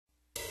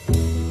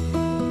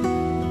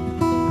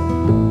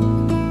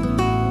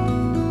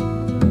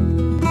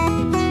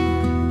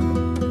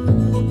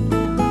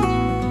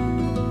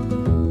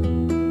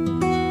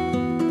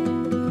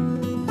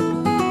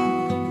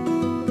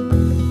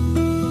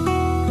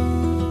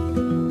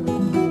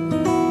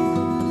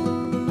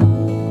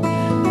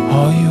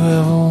All you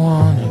ever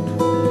wanted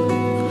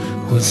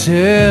was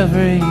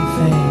everything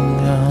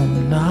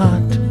I'm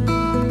not.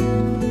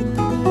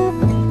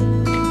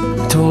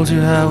 I told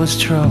you I was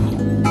trouble.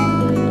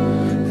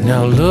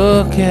 Now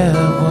look at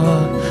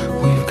what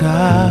we've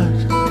got,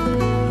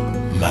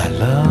 my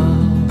love.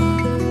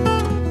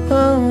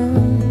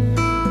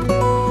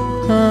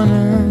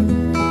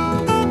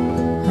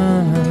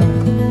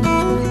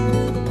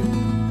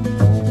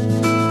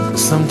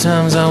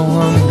 Sometimes I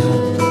wonder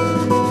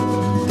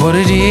what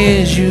it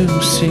is you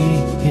see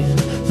in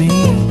me.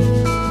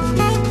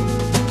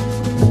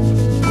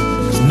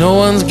 'Cause no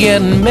one's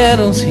getting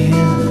medals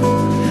here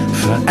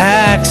for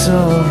acts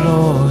of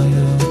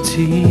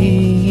loyalty.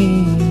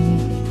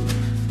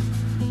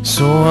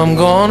 So I'm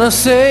gonna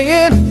say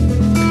it.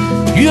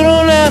 You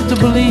don't have to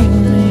believe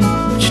me,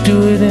 but you do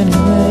it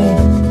anyway.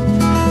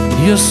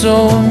 You're so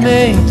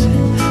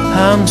amazing,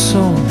 I'm so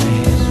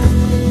amazing.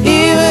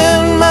 Even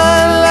my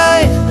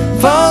life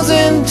falls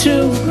into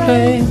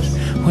place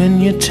when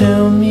you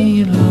tell me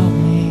you love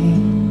me.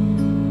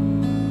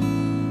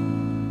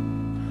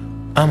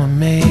 I'm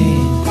amazed.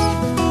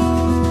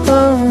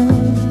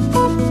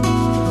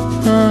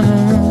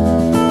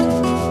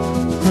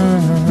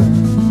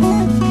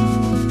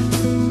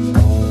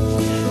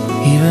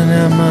 Even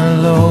at my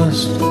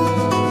lowest,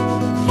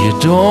 you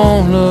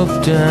don't look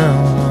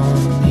down on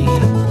me.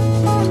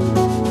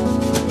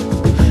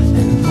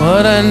 And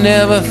what I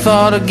never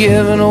thought of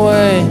giving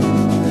away,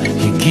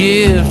 you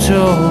give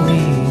so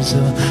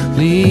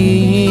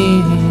easily.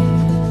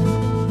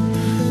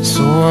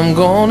 So I'm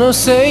gonna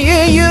say,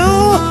 yeah,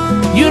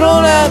 you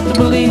don't have to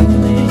believe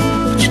me,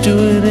 but you do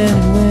it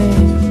anyway.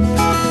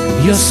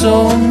 You're so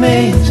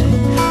amazing,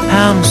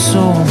 I'm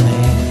so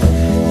amazing.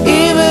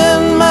 Even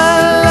my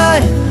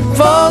life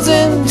falls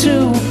into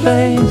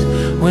place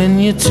when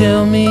you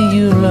tell me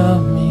you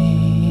love me.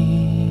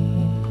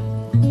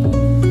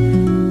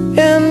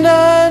 And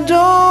I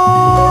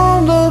don't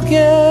look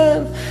at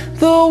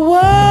the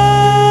world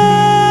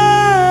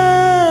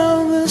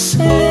the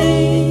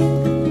same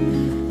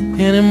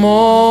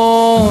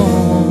anymore.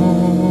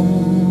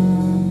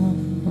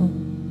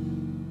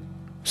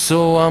 So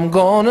I'm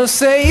gonna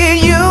say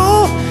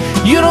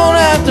you don't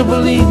have to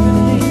believe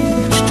me,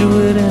 just do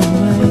it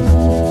anyway.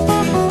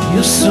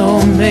 You're so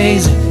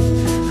amazing,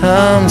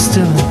 I'm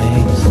still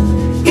amazing.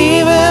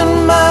 Even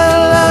my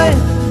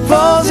life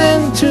falls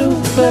into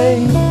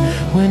place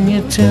when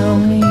you tell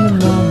me you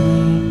love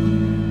me.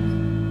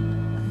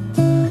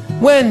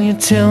 When you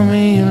tell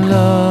me you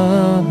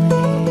love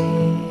me,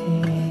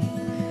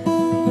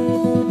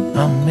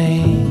 I'm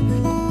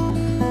amazed,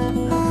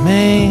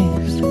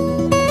 amazed.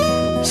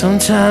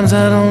 Sometimes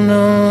I don't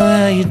know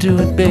how you do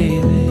it,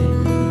 baby,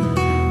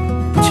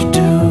 but you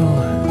do.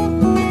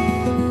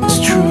 It's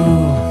true.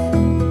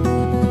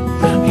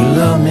 You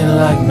love me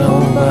like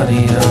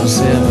nobody else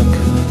ever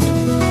could.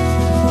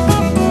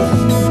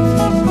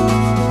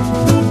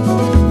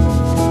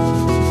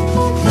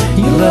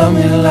 You love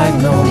me like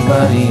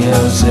nobody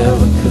else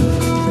ever could.